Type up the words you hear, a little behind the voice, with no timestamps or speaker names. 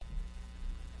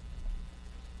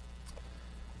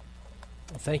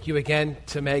Well, thank you again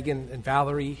to Megan and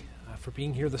Valerie for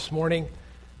being here this morning.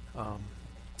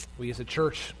 We as a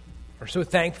church are so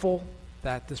thankful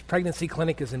that this pregnancy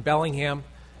clinic is in Bellingham.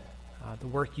 The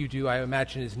work you do, I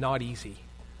imagine, is not easy.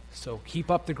 So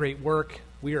keep up the great work.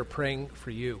 We are praying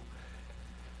for you.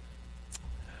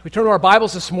 We turn to our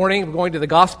Bibles this morning. We're going to the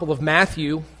Gospel of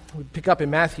Matthew. We pick up in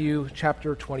Matthew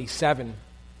chapter 27.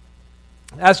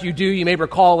 As you do, you may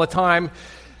recall a time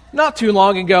not too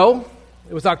long ago.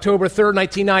 It was October 3rd,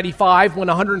 1995, when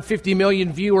 150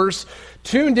 million viewers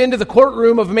tuned into the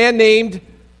courtroom of a man named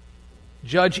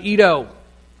Judge Ito.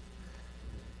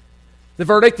 The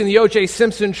verdict in the O.J.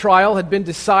 Simpson trial had been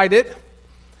decided,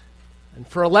 and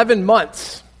for 11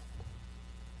 months,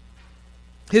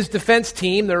 his defense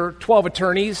team, there were 12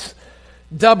 attorneys,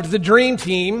 dubbed the Dream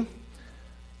Team,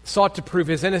 sought to prove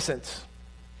his innocence.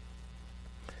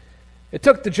 It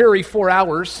took the jury 4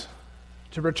 hours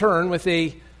to return with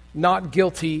a not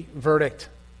guilty verdict.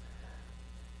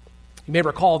 You may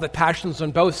recall that passions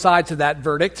on both sides of that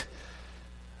verdict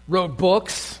wrote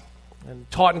books and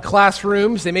taught in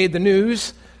classrooms. They made the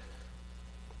news.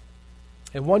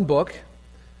 In one book,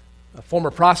 a former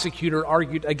prosecutor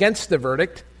argued against the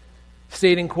verdict,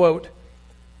 stating, quote,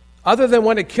 "Other than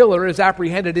when a killer is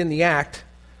apprehended in the act,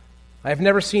 I have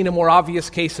never seen a more obvious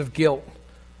case of guilt.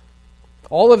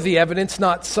 All of the evidence,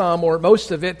 not some or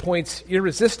most of it, points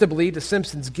irresistibly to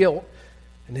Simpson's guilt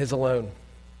and his alone."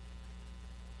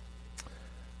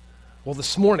 Well,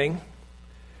 this morning,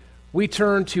 we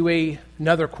turn to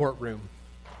another courtroom.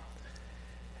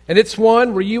 And it's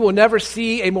one where you will never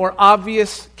see a more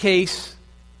obvious case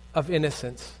of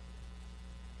innocence.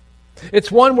 It's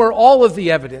one where all of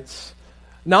the evidence,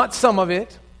 not some of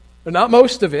it, or not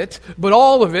most of it, but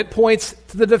all of it points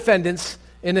to the defendant's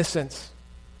innocence.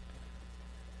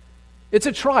 It's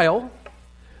a trial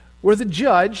where the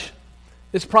judge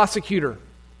is prosecutor.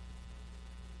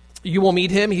 You will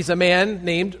meet him. He's a man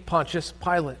named Pontius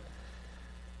Pilate.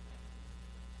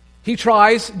 He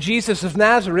tries Jesus of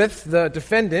Nazareth, the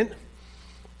defendant,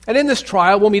 and in this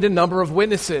trial we'll meet a number of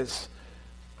witnesses,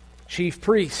 chief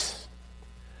priests,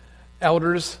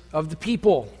 elders of the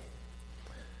people.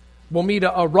 We'll meet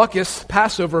a ruckus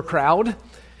Passover crowd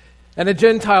and a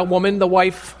Gentile woman, the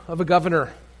wife of a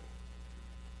governor.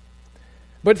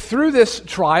 But through this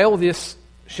trial, this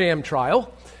sham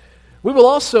trial, we will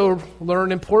also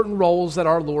learn important roles that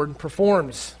our Lord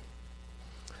performs.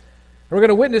 We're going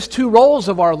to witness 2 roles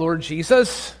of our Lord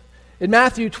Jesus in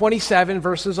Matthew 27,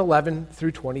 verses 11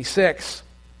 through 26.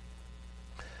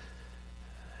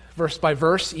 Verse by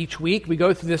verse, each week, we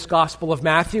go through this Gospel of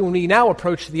Matthew, and we now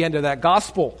approach the end of that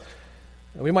Gospel.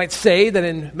 And we might say that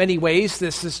in many ways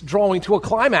this is drawing to a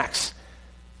climax.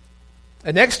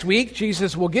 And next week,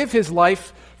 Jesus will give his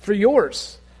life for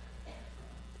yours.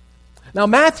 Now,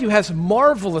 Matthew has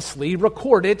marvelously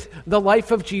recorded the life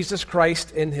of Jesus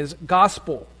Christ in his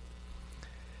gospel.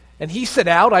 And he set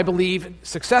out, I believe,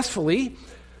 successfully,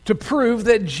 to prove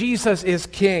that Jesus is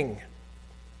king,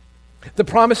 the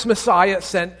promised Messiah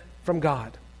sent from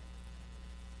God.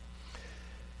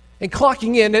 And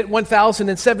clocking in at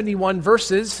 1,071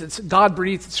 verses, it's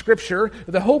God-breathed scripture,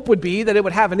 the hope would be that it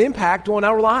would have an impact on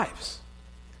our lives.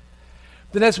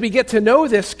 That as we get to know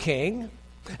this king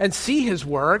and see his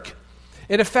work,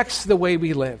 it affects the way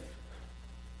we live.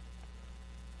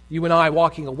 You and I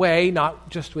walking away, not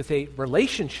just with a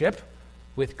relationship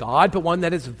with God, but one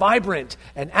that is vibrant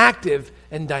and active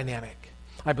and dynamic.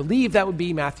 I believe that would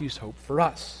be Matthew's hope for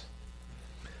us.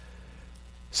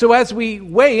 So as we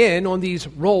weigh in on these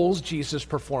roles Jesus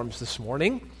performs this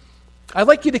morning, I'd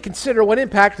like you to consider what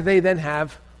impact they then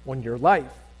have on your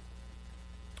life.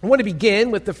 I want to begin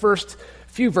with the first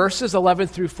few verses, 11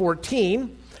 through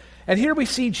 14. And here we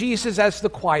see Jesus as the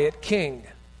quiet king.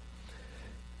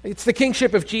 It's the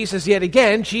kingship of Jesus yet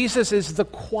again. Jesus is the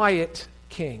quiet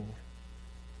king.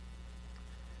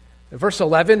 In verse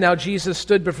 11, now Jesus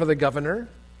stood before the governor,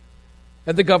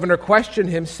 and the governor questioned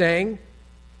him, saying,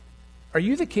 "Are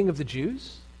you the king of the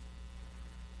Jews?"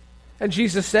 And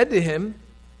Jesus said to him,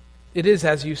 "It is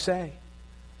as you say."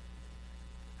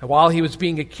 And while he was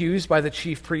being accused by the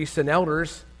chief priests and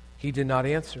elders, he did not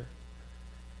answer.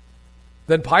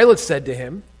 Then Pilate said to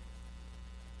him,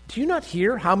 "Do you not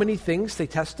hear how many things they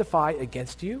testify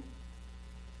against you?"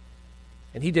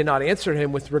 And he did not answer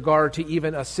him with regard to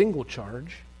even a single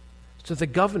charge. So the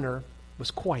governor was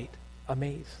quite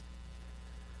amazed.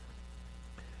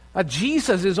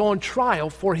 Jesus is on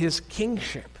trial for his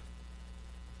kingship.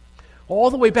 All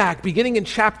the way back, beginning in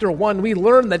chapter 1, we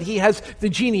learn that he has the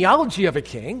genealogy of a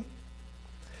king.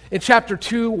 In chapter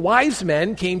 2, wise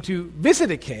men came to visit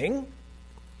a king.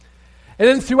 And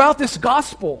then throughout this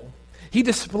gospel, he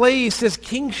displays his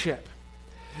kingship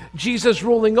Jesus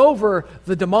ruling over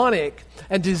the demonic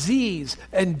and disease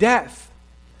and death,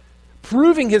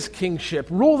 proving his kingship,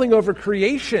 ruling over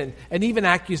creation, and even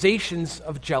accusations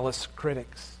of jealous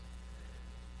critics.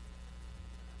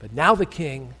 But now the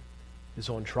king is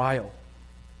on trial.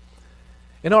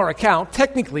 In our account,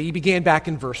 technically, he began back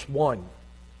in verse 1.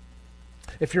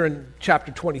 If you're in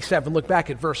chapter 27, look back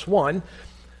at verse 1.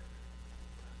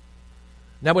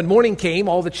 Now when morning came,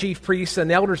 all the chief priests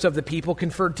and elders of the people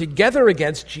conferred together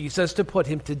against Jesus to put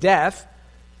him to death.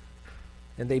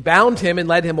 And they bound him and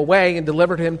led him away and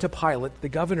delivered him to Pilate, the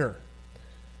governor.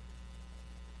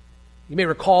 You may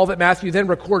recall that Matthew then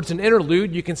records an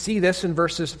interlude. You can see this in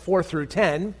verses 4 through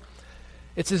 10.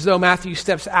 It's as though Matthew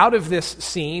steps out of this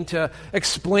scene to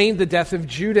explain the death of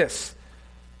Judas.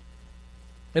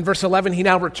 In verse 11, he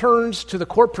now returns to the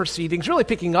court proceedings, really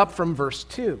picking up from verse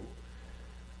 2.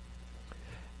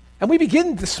 And we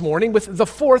begin this morning with the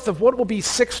fourth of what will be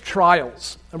 6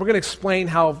 trials. And we're going to explain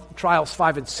how trials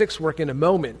 5 and 6 work in a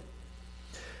moment.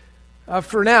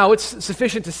 For now, it's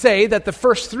sufficient to say that the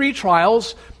first 3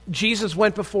 trials, Jesus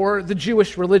went before the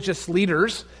Jewish religious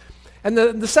leaders. And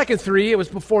the second 3, it was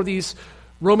before these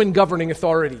Roman governing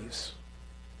authorities.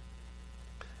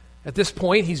 At this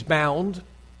point, he's bound.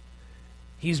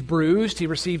 He's bruised. He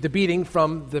received a beating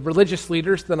from the religious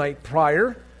leaders the night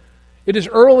prior. It is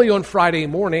early on Friday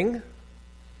morning,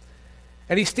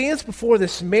 and he stands before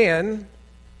this man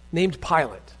named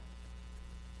Pilate,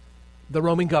 the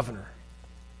Roman governor.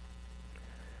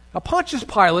 Now, Pontius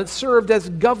Pilate served as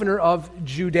governor of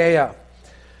Judea.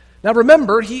 Now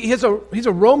remember, he's a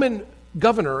Roman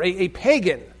governor, a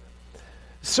pagan,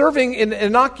 serving in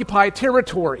an occupied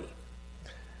territory.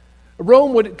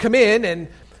 Rome would come in and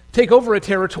take over a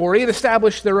territory and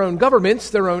establish their own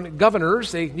governments, their own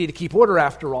governors. They need to keep order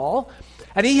after all.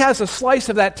 And he has a slice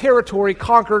of that territory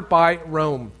conquered by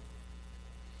Rome.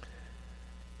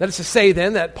 That is to say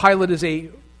then that Pilate is a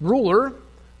ruler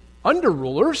under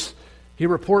rulers. He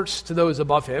reports to those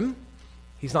above him.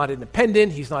 He's not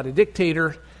independent. He's not a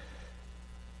dictator.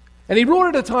 And he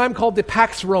ruled at a time called the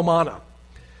Pax Romana.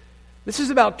 This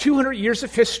is about 200 years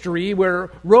of history where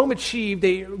Rome achieved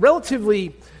a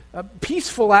relatively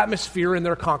peaceful atmosphere in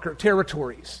their conquered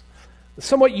territories.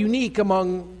 Somewhat unique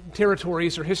among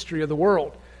territories or history of the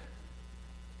world.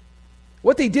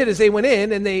 What they did is they went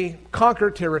in and they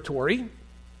conquered territory,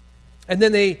 and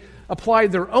then they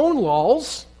applied their own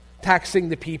laws, taxing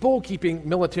the people, keeping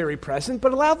military present,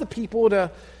 but allowed the people to,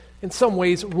 in some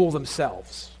ways, rule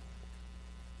themselves.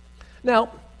 Now,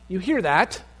 you hear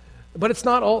that, but it's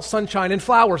not all sunshine and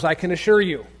flowers, I can assure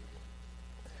you.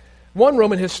 One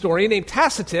Roman historian named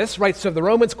Tacitus writes of the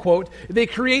Romans, quote, "They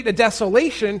create a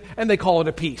desolation and they call it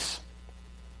a peace."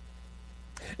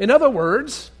 In other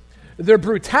words, their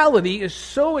brutality is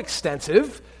so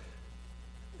extensive,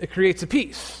 it creates a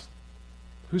peace.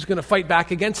 Who's going to fight back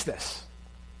against this?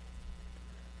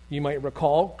 You might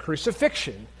recall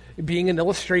crucifixion being an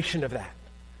illustration of that.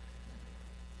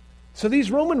 So these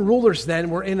Roman rulers then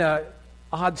were in an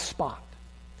odd spot.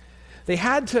 They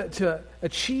had to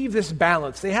achieve this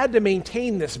balance. They had to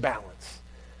maintain this balance.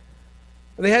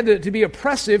 They had to be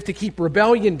oppressive to keep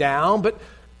rebellion down, but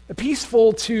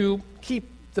peaceful to keep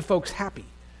the folks happy.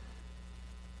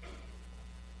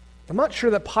 I'm not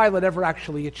sure that Pilate ever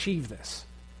actually achieved this.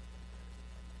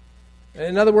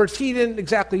 In other words, he didn't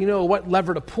exactly know what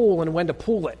lever to pull and when to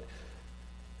pull it.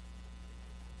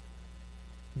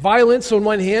 Violence on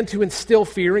one hand to instill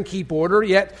fear and keep order,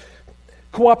 yet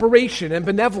cooperation and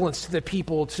benevolence to the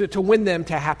people to win them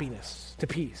to happiness, to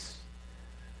peace.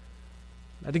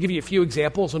 Now, to give you a few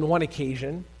examples, on one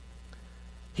occasion,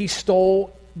 he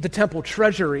stole the temple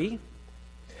treasury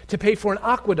to pay for an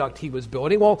aqueduct he was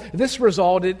building. Well, this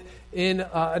resulted in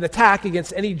an attack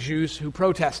against any Jews who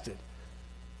protested.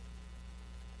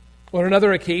 On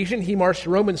another occasion, he marched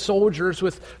Roman soldiers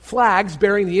with flags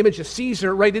bearing the image of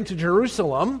Caesar right into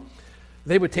Jerusalem.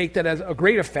 They would take that as a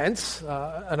great offense,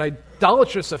 an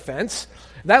idolatrous offense.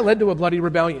 That led to a bloody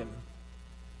rebellion.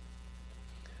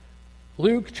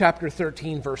 Luke chapter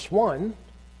 13, verse 1,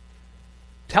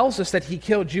 tells us that he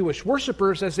killed Jewish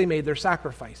worshipers as they made their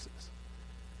sacrifices.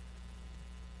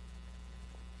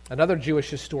 Another Jewish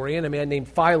historian, a man named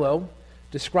Philo,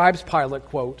 describes Pilate,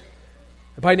 quote,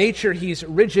 "By nature he's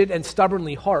rigid and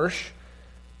stubbornly harsh,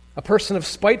 a person of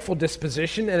spiteful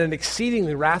disposition and an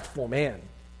exceedingly wrathful man.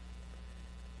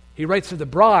 He writes of the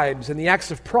bribes and the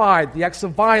acts of pride, the acts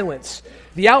of violence,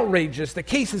 the outrages, the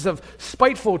cases of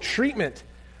spiteful treatment,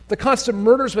 the constant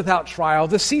murders without trial,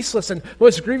 the ceaseless and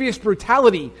most grievous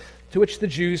brutality to which the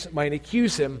Jews might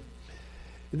accuse him."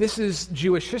 This is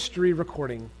Jewish history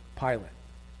recording Pilate.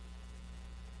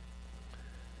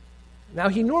 Now,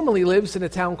 he normally lives in a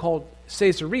town called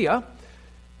Caesarea,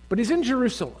 but he's in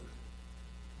Jerusalem.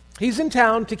 He's in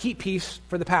town to keep peace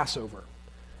for the Passover.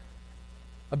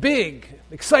 A big,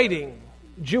 exciting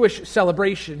Jewish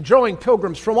celebration, drawing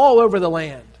pilgrims from all over the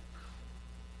land.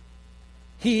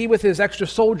 He, with his extra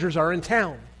soldiers, are in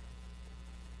town.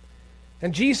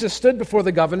 And Jesus stood before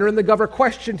the governor, and the governor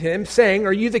questioned him, saying,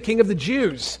 "Are you the king of the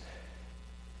Jews?"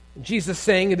 And Jesus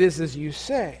saying, "It is as you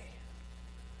say."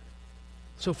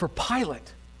 So for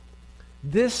Pilate,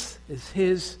 this is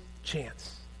his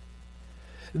chance.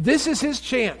 This is his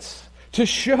chance to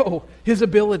show his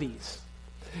abilities.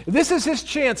 This is his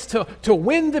chance to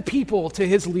win the people to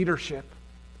his leadership.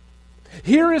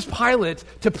 Here is Pilate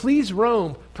to please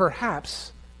Rome,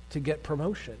 perhaps to get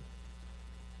promotion.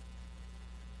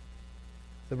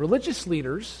 The religious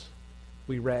leaders,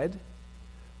 we read,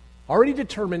 already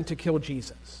determined to kill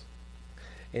Jesus.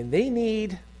 And they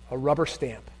need a rubber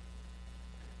stamp.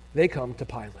 They come to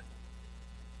Pilate.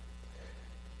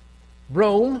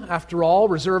 Rome, after all,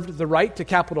 reserved the right to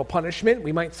capital punishment.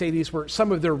 We might say these were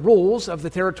some of their rules of the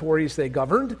territories they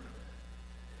governed.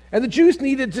 And the Jews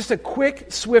needed just a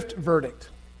quick, swift verdict.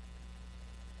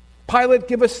 Pilate,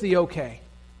 give us the okay.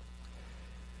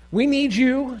 We need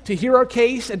you to hear our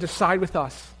case and decide with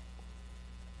us.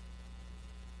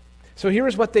 So here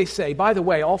is what they say. By the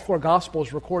way, all four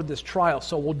Gospels record this trial,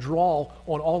 so we'll draw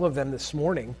on all of them this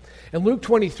morning. In Luke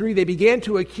 23, they began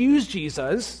to accuse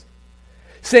Jesus,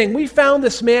 saying, "We found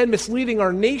this man misleading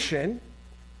our nation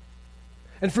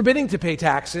and forbidding to pay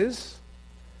taxes,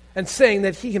 and saying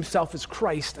that he himself is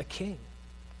Christ, a king."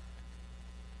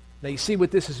 Now you see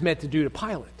what this is meant to do to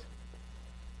Pilate.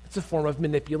 It's a form of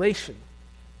manipulation.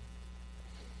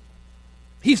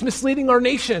 He's misleading our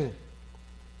nation.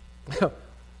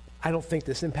 I don't think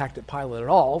this impacted Pilate at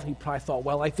all. He probably thought,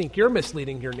 well, I think you're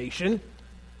misleading your nation.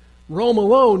 Rome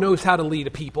alone knows how to lead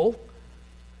a people.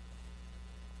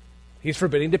 He's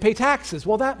forbidding to pay taxes.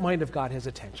 Well, that might have got his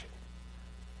attention.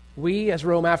 We, as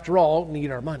Rome, after all,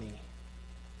 need our money.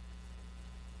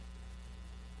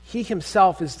 He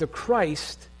himself is the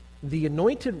Christ, the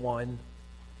anointed one,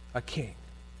 a king.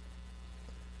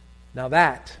 Now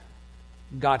that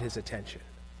got his attention.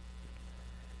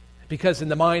 Because in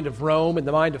the mind of Rome, in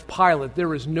the mind of Pilate,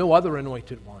 there is no other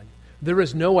anointed one. There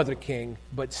is no other king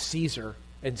but Caesar,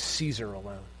 and Caesar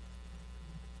alone.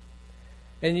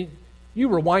 And you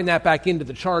rewind that back into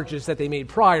the charges that they made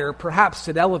prior, perhaps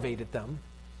it elevated them.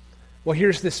 Well,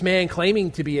 here's this man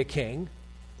claiming to be a king,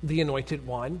 the anointed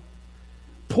one,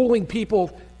 pulling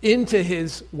people into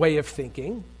his way of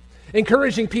thinking,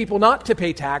 encouraging people not to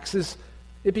pay taxes.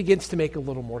 It begins to make a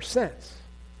little more sense.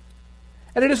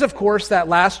 And it is, of course, that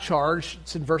last charge.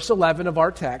 It's in verse 11 of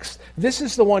our text. This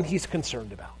is the one he's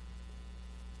concerned about.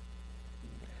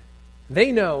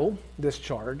 They know this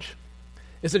charge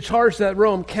is a charge that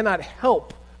Rome cannot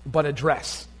help but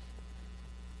address.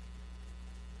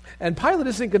 And Pilate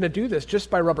isn't going to do this just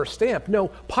by rubber stamp. No,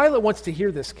 Pilate wants to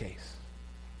hear this case.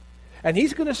 And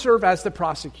he's going to serve as the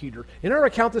prosecutor. In our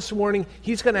account this morning,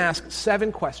 he's going to ask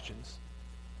 7 questions.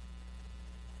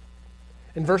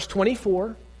 In verse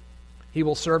 24, he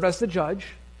will serve as the judge,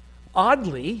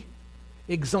 oddly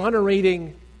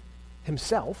exonerating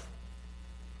himself.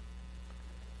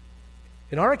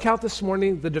 In our account this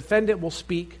morning, the defendant will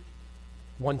speak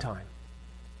one time.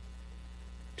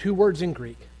 2 words in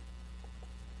Greek.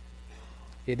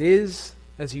 It is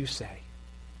as you say.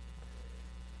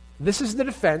 This is the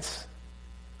defense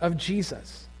of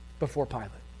Jesus before Pilate.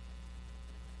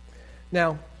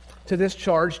 Now, to this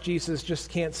charge, Jesus just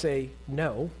can't say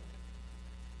no.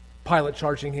 Pilate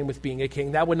charging him with being a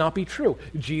king, that would not be true.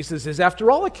 Jesus is,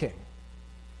 after all, a king.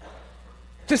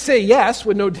 To say yes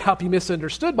would no doubt be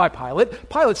misunderstood by Pilate.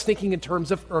 Pilate's thinking in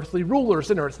terms of earthly rulers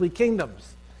and earthly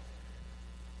kingdoms.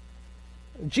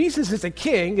 Jesus is a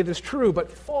king, it is true,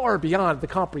 but far beyond the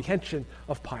comprehension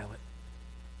of Pilate.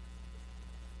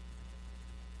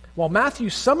 While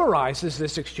Matthew summarizes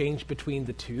this exchange between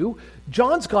the two,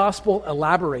 John's gospel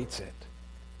elaborates it.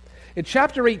 In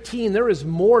chapter 18, there is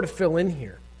more to fill in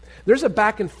here. There's a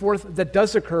back and forth that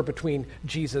does occur between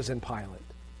Jesus and Pilate.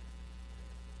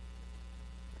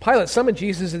 Pilate summoned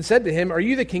Jesus and said to him, "Are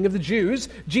you the king of the Jews?"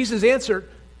 Jesus answered,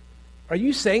 "Are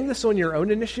you saying this on your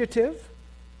own initiative?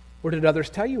 Or did others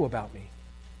tell you about me?"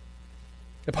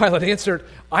 And Pilate answered,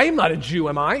 "I am not a Jew,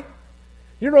 am I?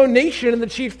 Your own nation and the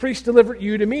chief priests delivered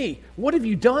you to me. What have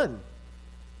you done?"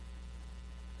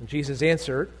 And Jesus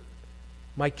answered,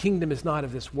 "My kingdom is not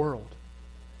of this world.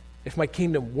 If my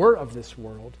kingdom were of this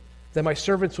world, then my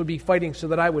servants would be fighting so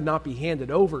that I would not be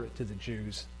handed over to the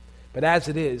Jews. But as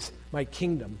it is, my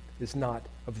kingdom is not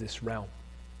of this realm."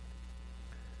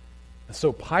 And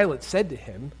so Pilate said to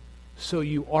him, "So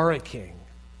you are a king."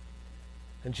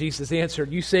 And Jesus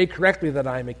answered, "You say correctly that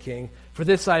I am a king. For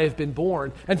this I have been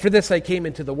born, and for this I came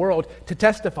into the world, to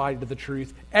testify to the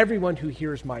truth. Everyone who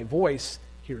hears my voice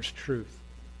hears truth."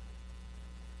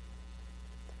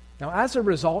 Now, as a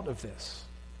result of this,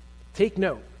 take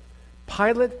note,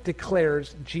 Pilate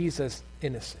declares Jesus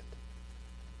innocent.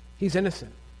 He's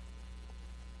innocent.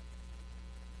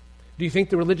 Do you think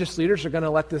the religious leaders are going to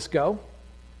let this go?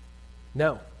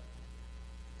 No.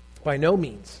 By no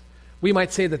means. We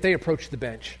might say that they approach the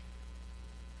bench.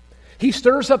 He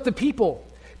stirs up the people,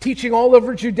 teaching all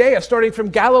over Judea, starting from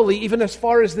Galilee, even as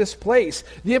far as this place.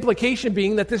 The implication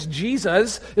being that this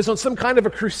Jesus is on some kind of a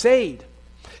crusade.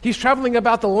 He's traveling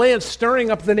about the land,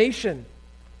 stirring up the nation.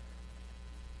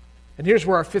 And here's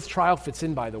where our fifth trial fits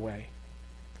in, by the way.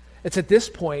 It's at this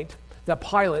point that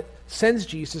Pilate sends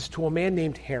Jesus to a man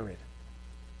named Herod.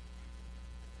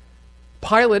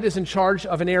 Pilate is in charge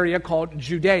of an area called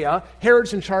Judea.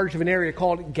 Herod's in charge of an area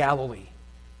called Galilee.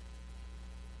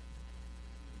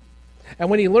 And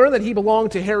when he learned that he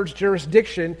belonged to Herod's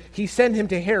jurisdiction, he sent him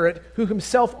to Herod, who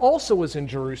himself also was in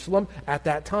Jerusalem at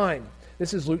that time.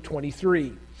 This is Luke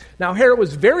 23. Now Herod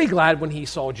was very glad when he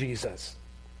saw Jesus,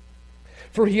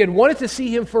 for he had wanted to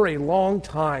see him for a long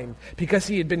time, because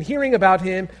he had been hearing about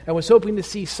him and was hoping to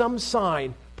see some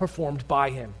sign performed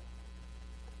by him.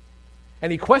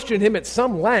 And he questioned him at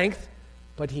some length,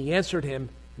 but he answered him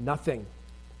nothing.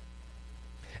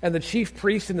 And the chief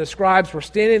priests and the scribes were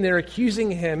standing there accusing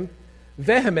him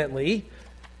vehemently.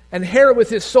 And Herod,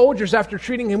 with his soldiers, after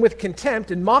treating him with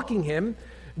contempt and mocking him,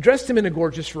 dressed him in a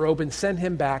gorgeous robe and sent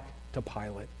him back to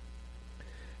Pilate.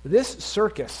 This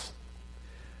circus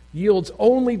yields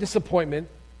only disappointment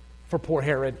for poor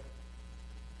Herod.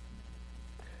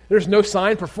 There's no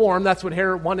sign performed. That's what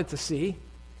Herod wanted to see.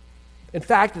 In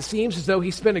fact, it seems as though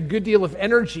he spent a good deal of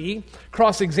energy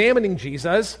cross-examining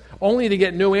Jesus, only to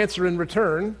get no answer in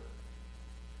return.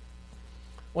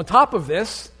 On top of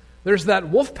this, there's that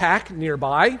wolf pack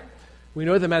nearby. We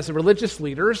know them as the religious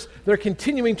leaders. They're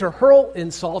continuing to hurl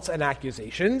insults and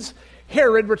accusations.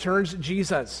 Herod returns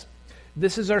Jesus.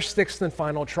 This is our sixth and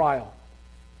final trial.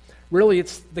 Really,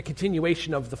 it's the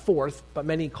continuation of the fourth, but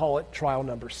many call it trial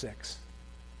number 6.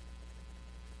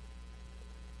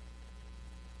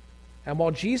 And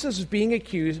while Jesus was being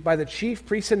accused by the chief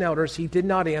priests and elders, he did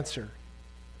not answer.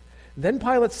 Then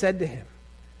Pilate said to him,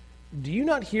 "Do you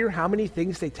not hear how many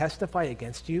things they testify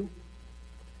against you?"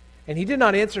 And he did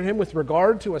not answer him with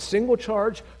regard to a single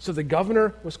charge, so the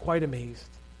governor was quite amazed.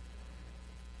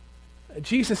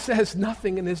 Jesus says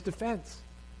nothing in his defense.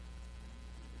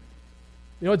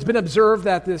 You know, it's been observed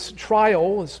that this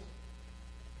trial is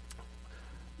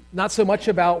not so much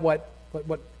about what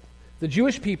the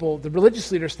Jewish people, the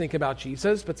religious leaders think about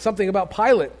Jesus, but something about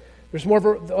Pilate. There's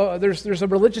more of there's a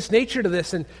religious nature to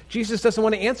this, and Jesus doesn't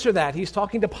want to answer that. He's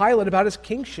talking to Pilate about his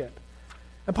kingship.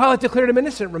 And Pilate declared him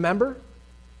innocent, remember?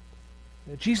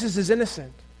 Jesus is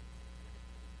innocent.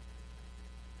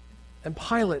 And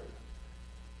Pilate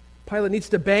needs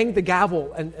to bang the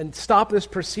gavel and stop this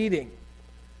proceeding.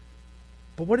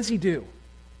 But what does he do?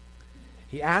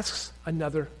 He asks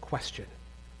another question.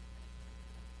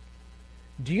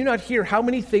 Do you not hear how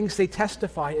many things they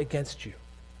testify against you?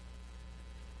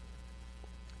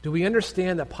 Do we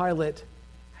understand that Pilate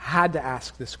had to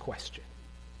ask this question?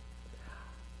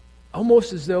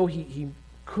 Almost as though he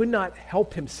could not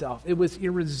help himself. It was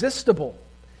irresistible.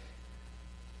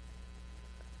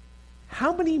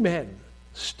 How many men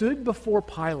stood before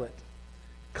Pilate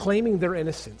claiming their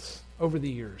innocence over the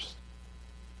years?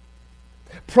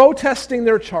 Protesting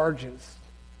their charges,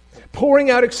 pouring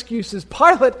out excuses.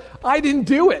 Pilate, I didn't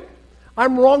do it.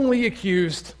 I'm wrongly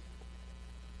accused.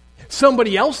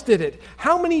 Somebody else did it.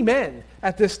 How many men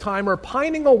at this time are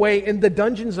pining away in the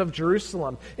dungeons of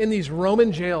Jerusalem, in these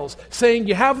Roman jails, saying,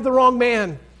 you have the wrong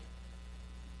man?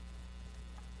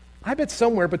 I bet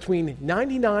somewhere between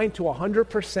 99 to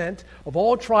 100% of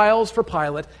all trials for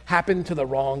Pilate happen to the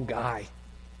wrong guy.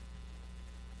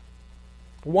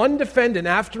 One defendant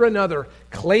after another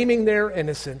claiming their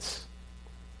innocence.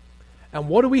 And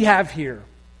what do we have here?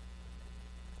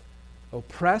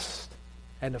 Oppressed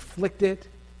and afflicted,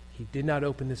 he did not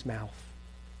open his mouth.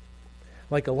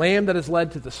 Like a lamb that is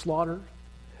led to the slaughter,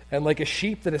 and like a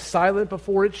sheep that is silent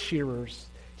before its shearers,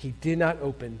 he did not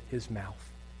open his mouth.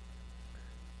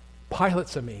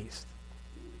 Pilate's amazed.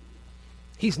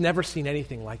 He's never seen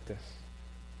anything like this.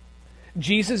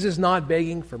 Jesus is not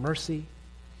begging for mercy.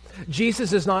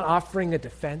 Jesus is not offering a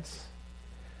defense.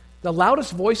 The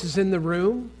loudest voices in the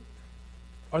room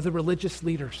are the religious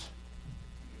leaders.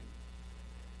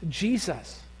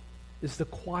 Jesus is the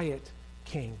quiet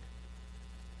king.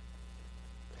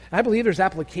 I believe there's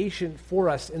application for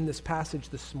us in this passage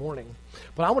this morning.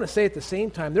 But I want to say at the same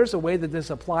time, there's a way that this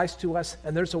applies to us,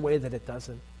 and there's a way that it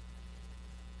doesn't.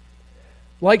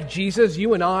 Like Jesus,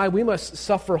 you and I, we must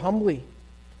suffer humbly.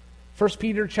 1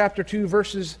 Peter chapter 2,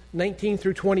 verses 19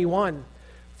 through 21.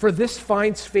 For this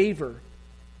finds favor,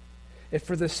 if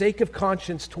for the sake of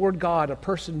conscience toward God, a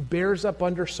person bears up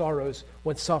under sorrows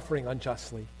when suffering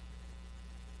unjustly.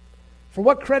 For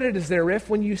what credit is there if,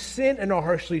 when you sin and are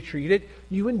harshly treated,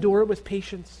 you endure it with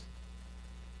patience?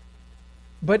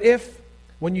 But if,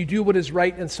 when you do what is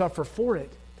right and suffer for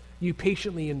it, you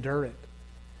patiently endure it,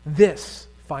 this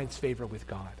finds favor with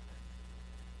God.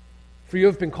 For you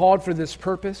have been called for this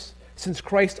purpose, since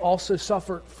Christ also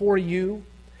suffered for you,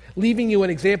 leaving you an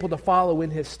example to follow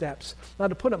in his steps. Now,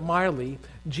 to put it mildly,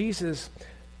 Jesus,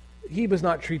 he was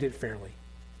not treated fairly.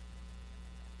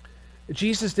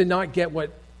 Jesus did not get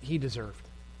what he deserved.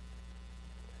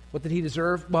 What did he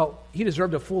deserve? Well, he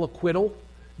deserved a full acquittal,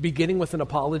 beginning with an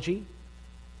apology.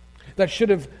 That should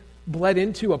have bled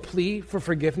into a plea for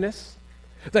forgiveness.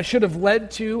 That should have led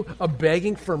to a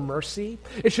begging for mercy.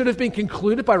 It should have been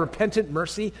concluded by repentant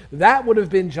mercy. That would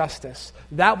have been justice.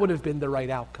 That would have been the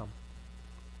right outcome.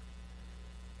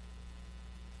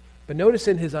 But notice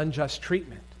in his unjust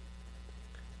treatment,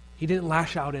 he didn't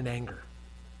lash out in anger.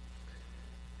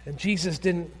 And Jesus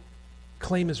didn't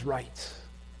claim his rights.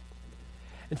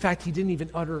 In fact, he didn't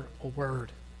even utter a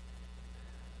word.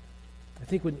 I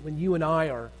think when you and I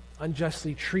are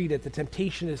unjustly treated, the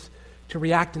temptation is to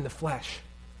react in the flesh.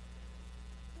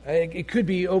 It could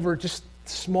be over just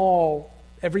small,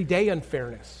 everyday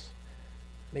unfairness.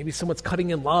 Maybe someone's cutting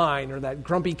in line, or that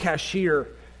grumpy cashier.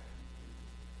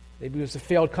 Maybe it was a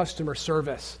failed customer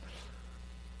service.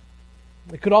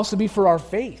 It could also be for our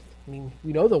faith. I mean,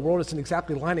 we know the world isn't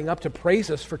exactly lining up to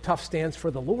praise us for tough stands for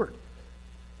the Lord.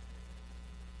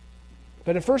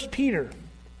 But in 1 Peter,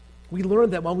 we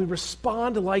learn that when we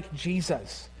respond like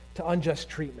Jesus to unjust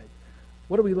treatment,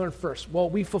 what do we learn first? Well,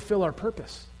 we fulfill our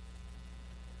purpose.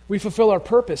 We fulfill our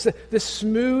purpose. This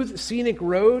smooth, scenic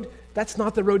road, that's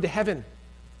not the road to heaven.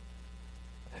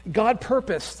 God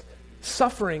purposed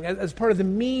suffering as part of the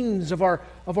means of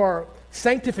our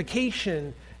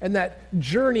sanctification and that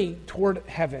journey toward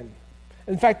heaven.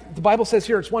 In fact, the Bible says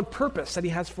here it's one purpose that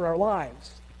he has for our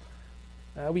lives.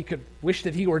 We could wish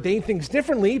that he ordained things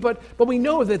differently, but we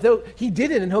know that though he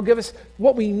did it, and he'll give us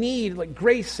what we need, like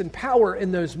grace and power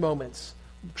in those moments,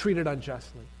 treated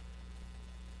unjustly.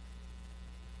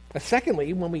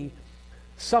 Secondly, when we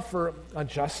suffer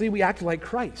unjustly, we act like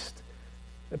Christ.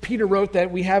 Peter wrote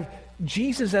that we have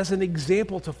Jesus as an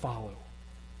example to follow.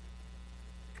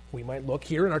 We might look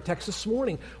here in our text this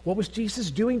morning. What was Jesus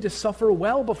doing to suffer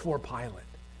well before Pilate?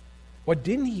 What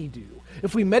didn't he do?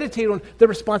 If we meditate on the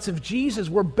response of Jesus,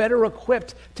 we're better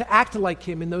equipped to act like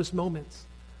him in those moments.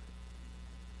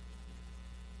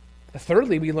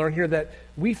 Thirdly, we learn here that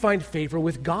we find favor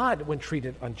with God when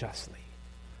treated unjustly.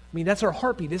 I mean, that's our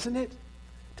heartbeat, isn't it?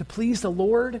 To please the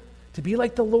Lord, to be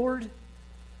like the Lord.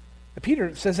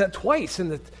 Peter says that twice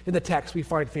in the text, we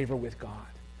find favor with God.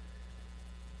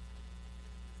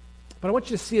 But I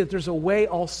want you to see that there's a way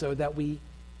also that we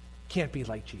can't be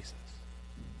like Jesus.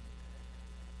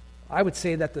 I would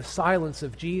say that the silence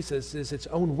of Jesus is its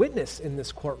own witness in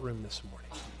this courtroom this morning.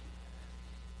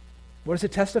 What is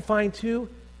it testifying to?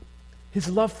 His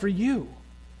love for you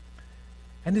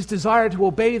and his desire to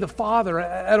obey the Father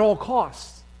at all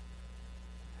costs.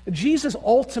 Jesus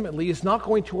ultimately is not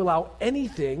going to allow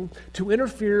anything to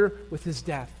interfere with his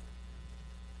death.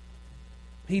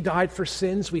 He died for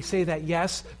sins, we say that,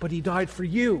 yes, but he died for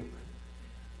you.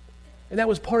 And that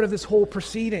was part of this whole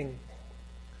proceeding.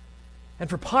 And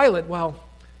for Pilate, well,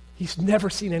 he's never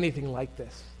seen anything like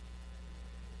this.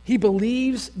 He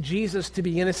believes Jesus to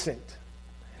be innocent,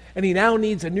 and he now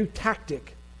needs a new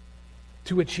tactic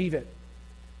to achieve it.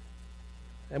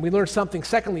 And we learn something,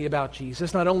 secondly, about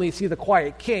Jesus. Not only is he the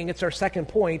quiet king, it's our second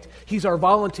point, he's our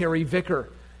voluntary vicar.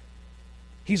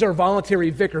 He's our voluntary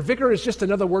vicar. Vicar is just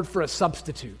another word for a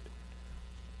substitute.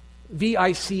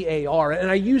 V-I-C-A-R.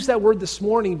 And I use that word this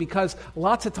morning because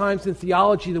lots of times in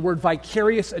theology the word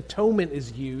vicarious atonement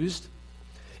is used.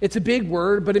 It's a big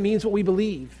word, but it means what we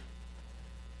believe.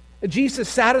 Jesus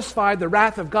satisfied the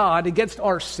wrath of God against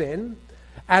our sin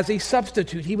as a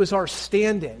substitute. He was our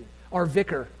stand-in, our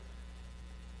vicar.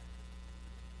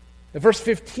 In verse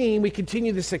 15, we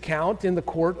continue this account in the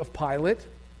court of Pilate.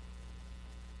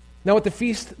 Now at the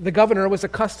feast, the governor was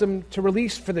accustomed to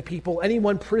release for the people any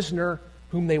one prisoner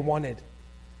whom they wanted.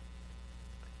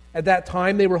 At that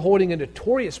time, they were holding a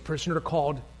notorious prisoner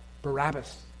called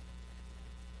Barabbas.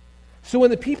 So when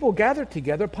the people gathered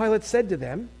together, Pilate said to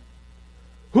them,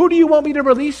 "Who do you want me to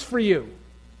release for you?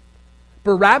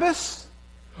 Barabbas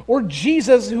or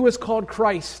Jesus who is called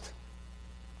Christ?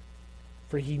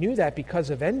 For he knew that because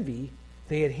of envy,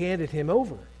 they had handed him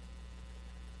over.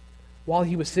 While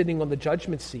he was sitting on the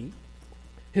judgment seat,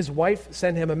 his wife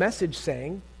sent him a message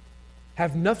saying,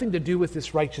 "Have nothing to do with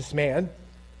this righteous man,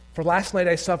 for last night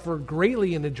I suffered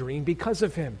greatly in a dream because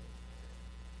of him."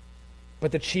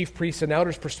 But the chief priests and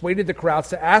elders persuaded the crowds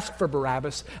to ask for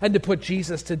Barabbas and to put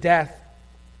Jesus to death.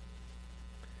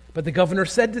 But the governor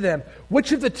said to them,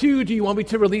 "Which of the two do you want me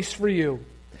to release for you?"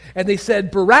 And they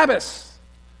said, "Barabbas."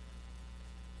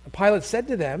 And Pilate said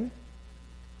to them,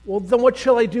 "Well, then what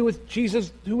shall I do with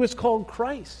Jesus who is called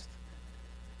Christ?"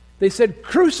 They said,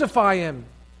 "Crucify him."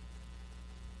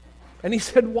 And he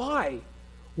said, "Why?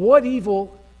 What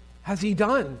evil has he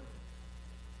done?"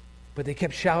 But they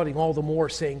kept shouting all the more,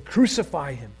 saying,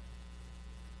 "Crucify him."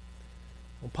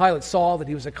 When Pilate saw that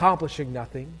he was accomplishing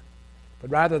nothing, but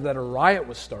rather that a riot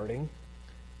was starting,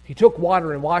 he took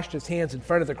water and washed his hands in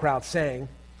front of the crowd, saying,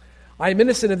 "I am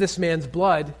innocent of this man's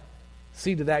blood.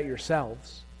 See to that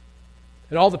yourselves."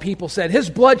 And all the people said, "His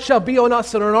blood shall be on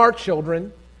us and on our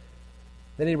children."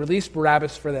 Then he released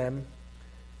Barabbas for them.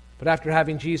 But after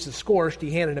having Jesus scourged,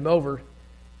 he handed him over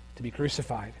to be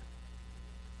crucified.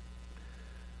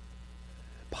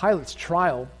 Pilate's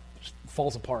trial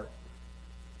falls apart.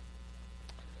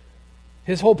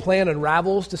 His whole plan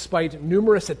unravels despite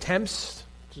numerous attempts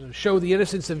to show the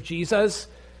innocence of Jesus.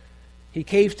 He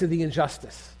caves to the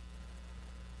injustice.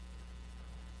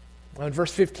 In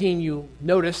verse 15, you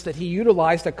notice that he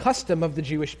utilized a custom of the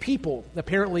Jewish people.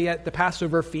 Apparently at the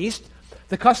Passover feast,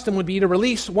 the custom would be to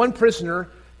release one prisoner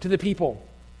to the people.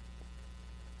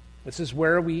 This is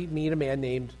where we meet a man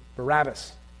named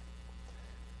Barabbas.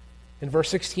 In verse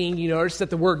 16, you notice that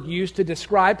the word used to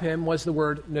describe him was the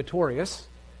word notorious.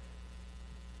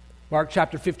 Mark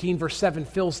chapter 15, verse 7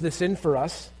 fills this in for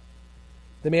us.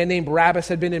 The man named Barabbas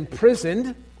had been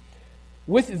imprisoned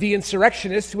with the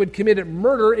insurrectionists who had committed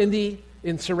murder in the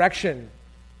insurrection.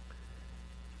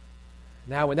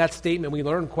 Now, in that statement, we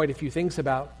learn quite a few things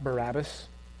about Barabbas.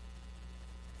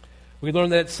 We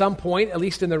learn that at some point, at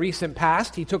least in the recent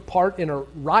past, he took part in a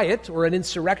riot or an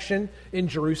insurrection in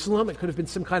Jerusalem. It could have been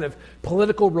some kind of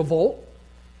political revolt.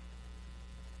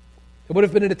 It would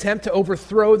have been an attempt to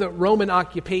overthrow the Roman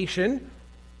occupation.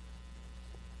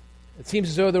 It seems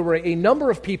as though there were a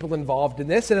number of people involved in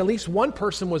this, and at least one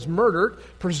person was murdered.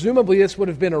 Presumably this would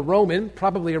have been a Roman,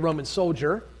 probably a Roman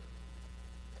soldier.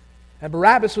 And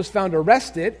Barabbas was found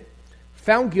arrested,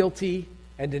 found guilty,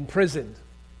 and imprisoned.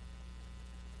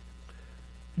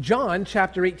 John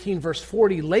chapter 18, verse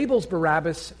 40 labels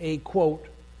Barabbas a, quote,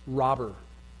 robber.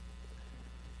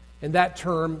 And that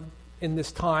term in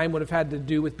this time would have had to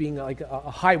do with being like a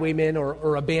highwayman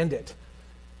or a bandit.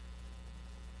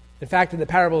 In fact, in the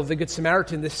parable of the Good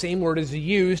Samaritan, this same word is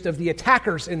used of the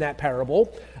attackers in that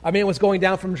parable. A man was going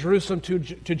down from Jerusalem to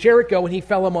Jericho, and he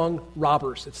fell among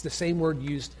robbers. It's the same word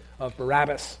used of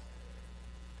Barabbas.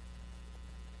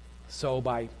 So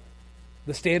by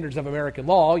the standards of American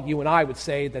law, you and I would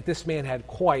say that this man had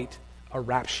quite a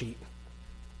rap sheet.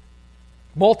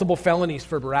 Multiple felonies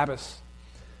for Barabbas.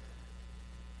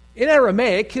 In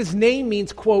Aramaic, his name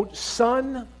means, quote,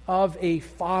 son of a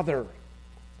father.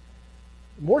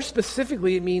 More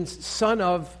specifically, it means son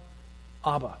of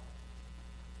Abba.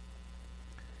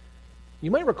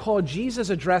 You might recall Jesus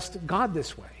addressed God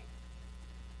this way.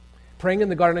 Praying in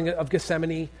the Garden of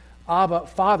Gethsemane, Abba,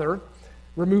 Father,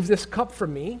 remove this cup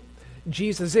from me.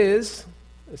 Jesus is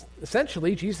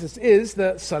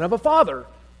the son of a father,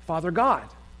 Father God.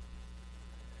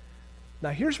 Now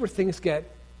here's where things get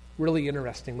really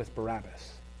interesting with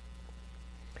Barabbas.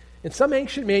 In some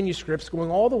ancient manuscripts, going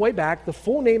all the way back, the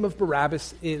full name of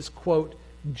Barabbas is, quote,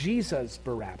 Jesus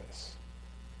Barabbas.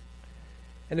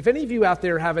 And if any of you out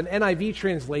there have an NIV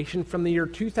translation from the year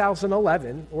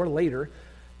 2011 or later,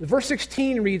 verse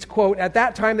 16 reads, quote, at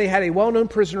that time they had a well-known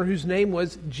prisoner whose name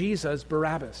was Jesus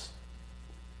Barabbas.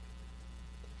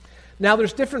 Now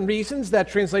there's different reasons that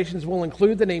translations will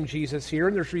include the name Jesus here,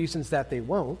 and there's reasons that they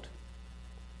won't.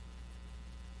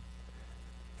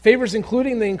 Favors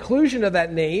including the inclusion of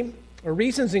that name, or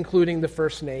reasons including the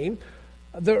first name.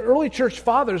 The early church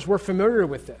fathers were familiar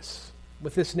with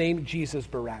this name Jesus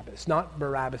Barabbas, not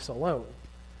Barabbas alone.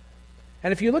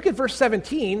 And if you look at verse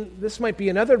 17, this might be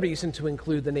another reason to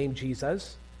include the name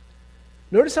Jesus.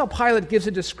 Notice how Pilate gives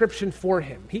a description for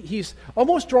him. He's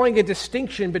almost drawing a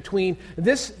distinction between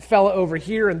this fellow over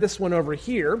here and this one over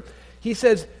here. He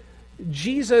says,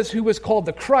 Jesus who was called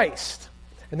the Christ.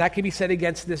 And that can be said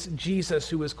against this Jesus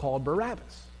who is called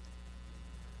Barabbas.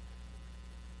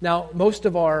 Now, most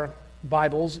of our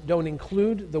Bibles don't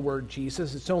include the word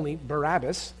Jesus. It's only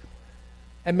Barabbas.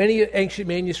 And many ancient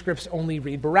manuscripts only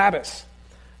read Barabbas.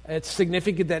 It's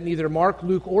significant that neither Mark,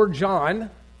 Luke, or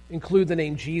John include the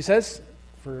name Jesus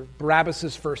for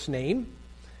Barabbas' first name.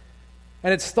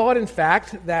 And it's thought, in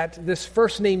fact, that this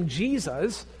first name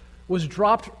Jesus was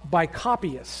dropped by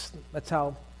copyists. That's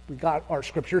how we got our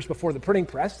scriptures before the printing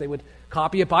press. They would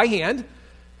copy it by hand.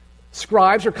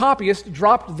 Scribes or copyists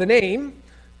dropped the name,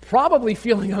 probably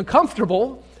feeling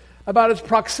uncomfortable about its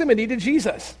proximity to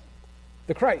Jesus,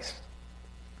 the Christ.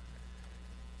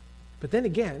 But then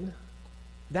again,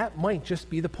 that might just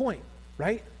be the point,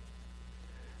 right?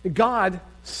 God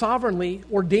sovereignly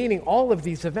ordaining all of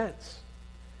these events.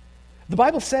 The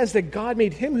Bible says that God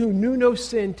made him who knew no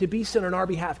sin to be sin on our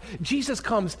behalf. Jesus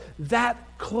comes that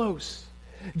close.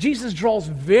 Jesus draws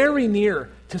very near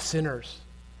to sinners.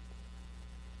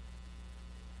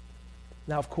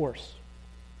 Now, of course,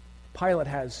 Pilate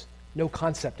has no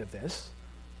concept of this.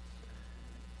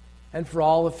 And for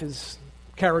all of his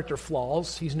character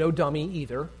flaws, he's no dummy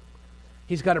either.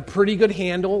 He's got a pretty good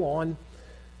handle on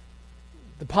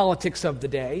the politics of the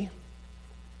day.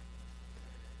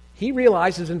 He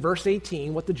realizes in verse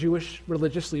 18 what the Jewish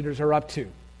religious leaders are up to.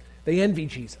 They envy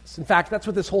Jesus. In fact, that's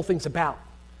what this whole thing's about.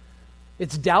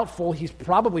 It's doubtful, he's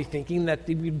probably thinking, that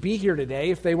they would be here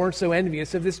today if they weren't so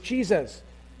envious of this Jesus.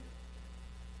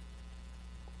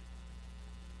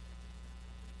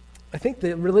 I think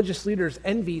the religious leaders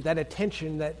envy that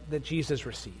attention that Jesus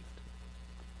received.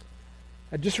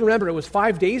 I just remember it was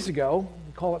 5 days ago,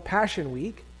 we call it Passion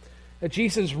Week, that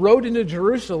Jesus rode into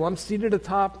Jerusalem seated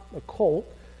atop a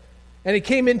colt, and it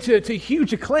came into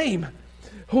huge acclaim.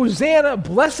 Hosanna,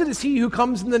 blessed is he who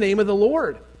comes in the name of the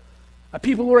Lord.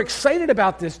 People were excited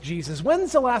about this Jesus.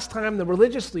 When's the last time the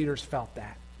religious leaders felt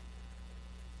that?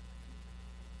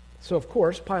 So, of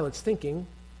course, Pilate's thinking,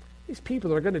 these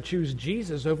people are going to choose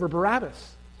Jesus over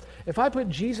Barabbas. If I put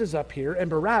Jesus up here and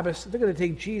Barabbas, they're going to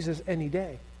take Jesus any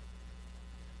day.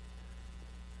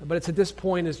 But it's at this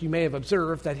point, as you may have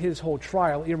observed, that his whole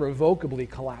trial irrevocably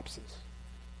collapses.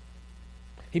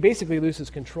 He basically loses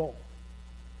control.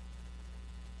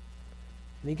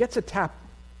 And he gets a tap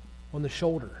on the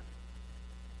shoulder.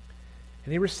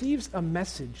 And he receives a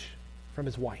message from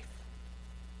his wife.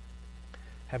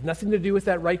 Have nothing to do with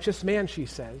that righteous man, she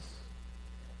says.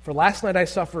 For last night I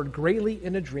suffered greatly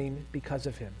in a dream because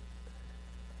of him.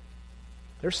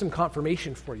 There's some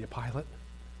confirmation for you, Pilate.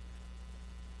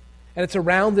 And it's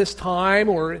around this time,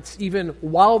 or it's even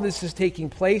while this is taking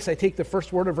place, I take the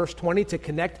first word of verse 20 to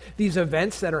connect these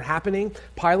events that are happening.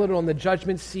 Pilate on the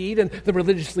judgment seat and the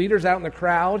religious leaders out in the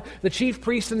crowd. The chief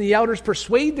priests and the elders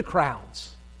persuade the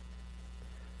crowds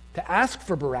to ask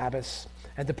for Barabbas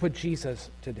and to put Jesus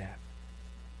to death.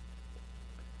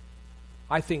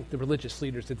 I think the religious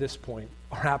leaders at this point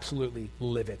are absolutely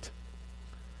livid.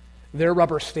 Their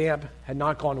rubber stamp had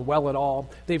not gone well at all.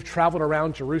 They've traveled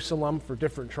around Jerusalem for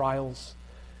different trials.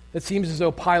 It seems as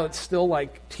though Pilate's still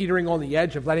like teetering on the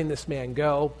edge of letting this man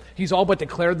go. He's all but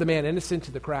declared the man innocent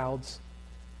to the crowds.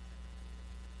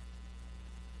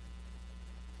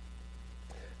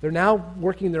 They're now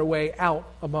working their way out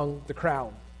among the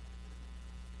crowd.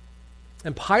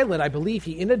 And Pilate, I believe,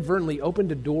 he inadvertently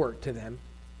opened a door to them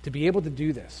to be able to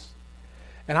do this.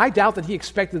 And I doubt that he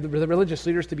expected the religious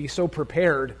leaders to be so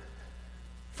prepared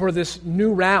for this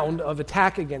new round of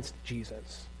attack against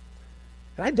Jesus.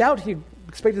 And I doubt he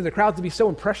expected the crowd to be so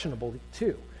impressionable,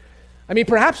 too. I mean,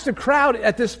 perhaps the crowd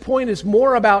at this point is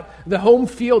more about the home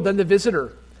field than the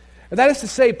visitor. And that is to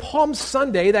say, Palm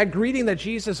Sunday, that greeting that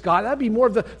Jesus got, that would be more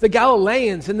of the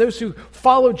Galileans and those who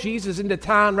followed Jesus into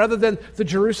town rather than the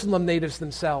Jerusalem natives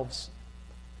themselves.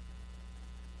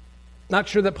 Not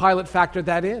sure that Pilate factored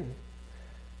that in.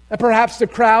 And perhaps the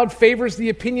crowd favors the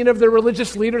opinion of their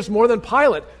religious leaders more than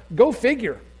Pilate. Go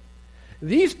figure.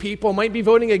 These people might be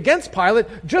voting against Pilate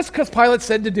just because Pilate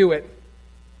said to do it.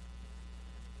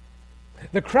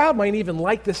 The crowd might even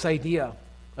like this idea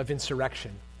of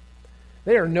insurrection.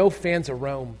 They are no fans of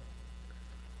Rome.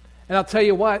 And I'll tell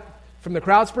you what, from the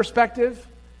crowd's perspective,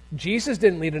 Jesus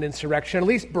didn't lead an insurrection. At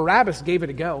least Barabbas gave it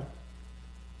a go.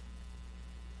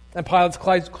 And Pilate's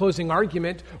closing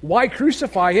argument, why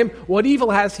crucify him? What evil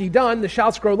has he done? The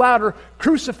shouts grow louder,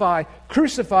 crucify,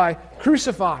 crucify,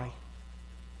 crucify.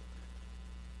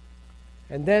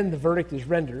 And then the verdict is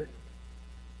rendered.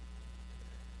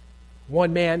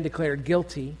 One man declared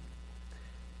guilty,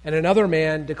 and another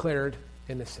man declared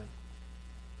innocent.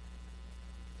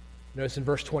 Notice in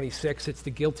verse 26, it's the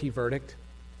guilty verdict.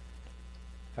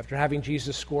 After having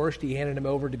Jesus scourged, he handed him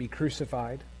over to be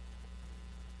crucified.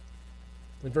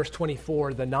 In verse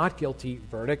 24, the not guilty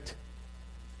verdict.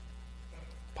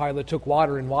 Pilate took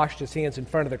water and washed his hands in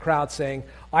front of the crowd, saying,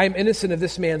 I am innocent of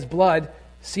this man's blood.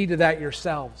 See to that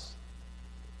yourselves.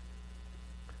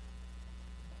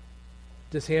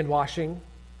 Does hand washing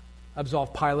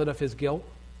absolve Pilate of his guilt?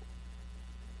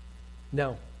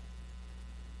 No.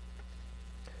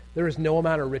 There is no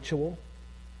amount of ritual.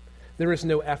 There is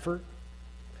no effort.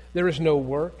 There is no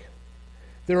work.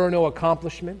 There are no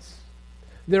accomplishments.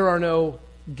 There are no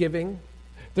giving.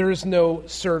 There is no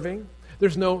serving.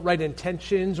 There's no right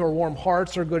intentions or warm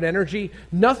hearts or good energy.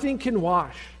 Nothing can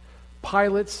wash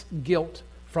Pilate's guilt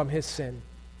from his sin.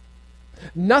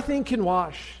 Nothing can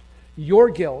wash your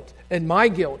guilt and my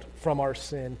guilt from our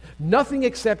sin. Nothing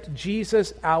except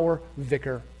Jesus, our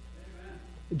vicar.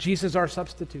 Amen. Jesus, our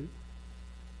substitute.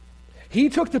 He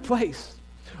took the place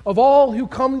of all who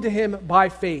come to him by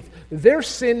faith. Their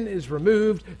sin is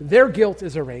removed. Their guilt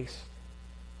is erased.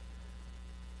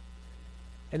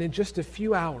 And in just a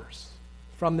few hours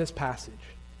from this passage,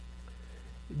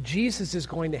 Jesus is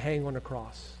going to hang on a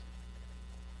cross.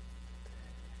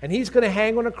 And he's going to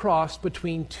hang on a cross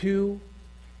between two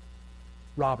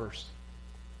robbers.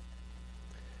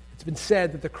 It's been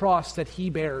said that the cross that he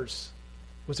bears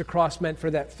was a cross meant for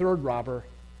that third robber,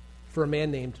 for a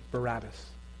man named Barabbas.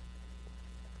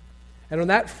 And on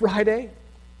that Friday,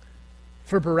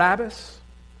 for Barabbas,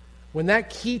 when that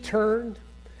key turned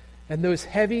and those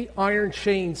heavy iron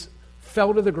chains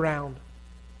fell to the ground,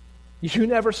 you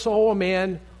never saw a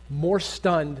man more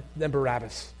stunned than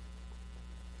Barabbas.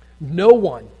 No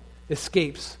one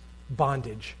escapes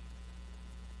bondage.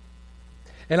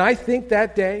 And I think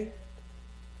that day,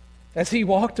 as he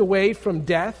walked away from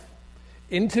death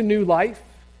into new life,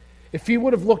 if he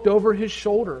would have looked over his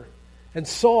shoulder and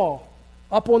saw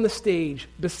up on the stage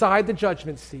beside the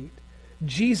judgment seat,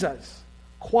 Jesus,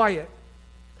 quiet,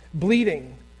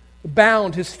 bleeding,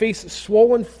 bound, his face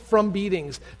swollen from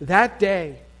beatings, that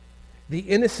day, the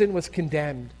innocent was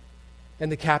condemned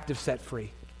and the captive set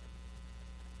free.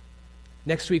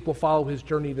 Next week, we'll follow his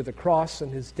journey to the cross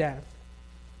and his death.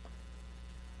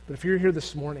 But if you're here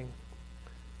this morning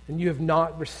and you have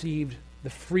not received the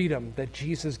freedom that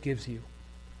Jesus gives you,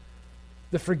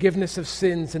 the forgiveness of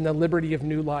sins and the liberty of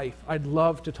new life, I'd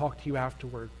love to talk to you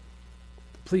afterward.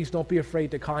 Please don't be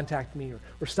afraid to contact me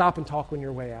or stop and talk on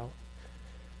your way out.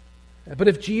 But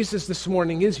if Jesus this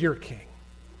morning is your king,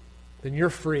 then you're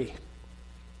free.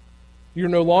 You're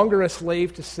no longer a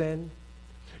slave to sin.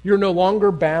 You're no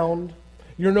longer bound.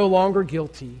 You're no longer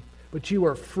guilty, but you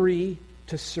are free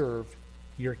to serve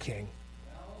your king.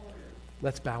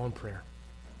 Let's bow in prayer.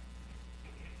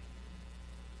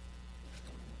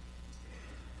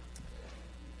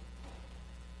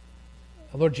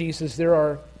 Lord Jesus, there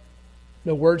are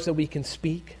no words that we can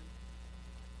speak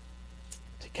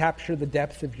to capture the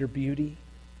depth of your beauty.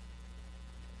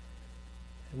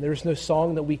 And there's no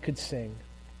song that we could sing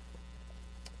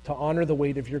to honor the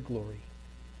weight of your glory.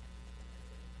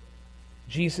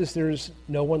 Jesus, there's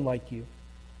no one like you.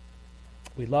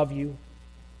 We love you.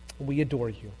 We adore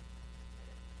you.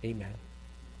 Amen.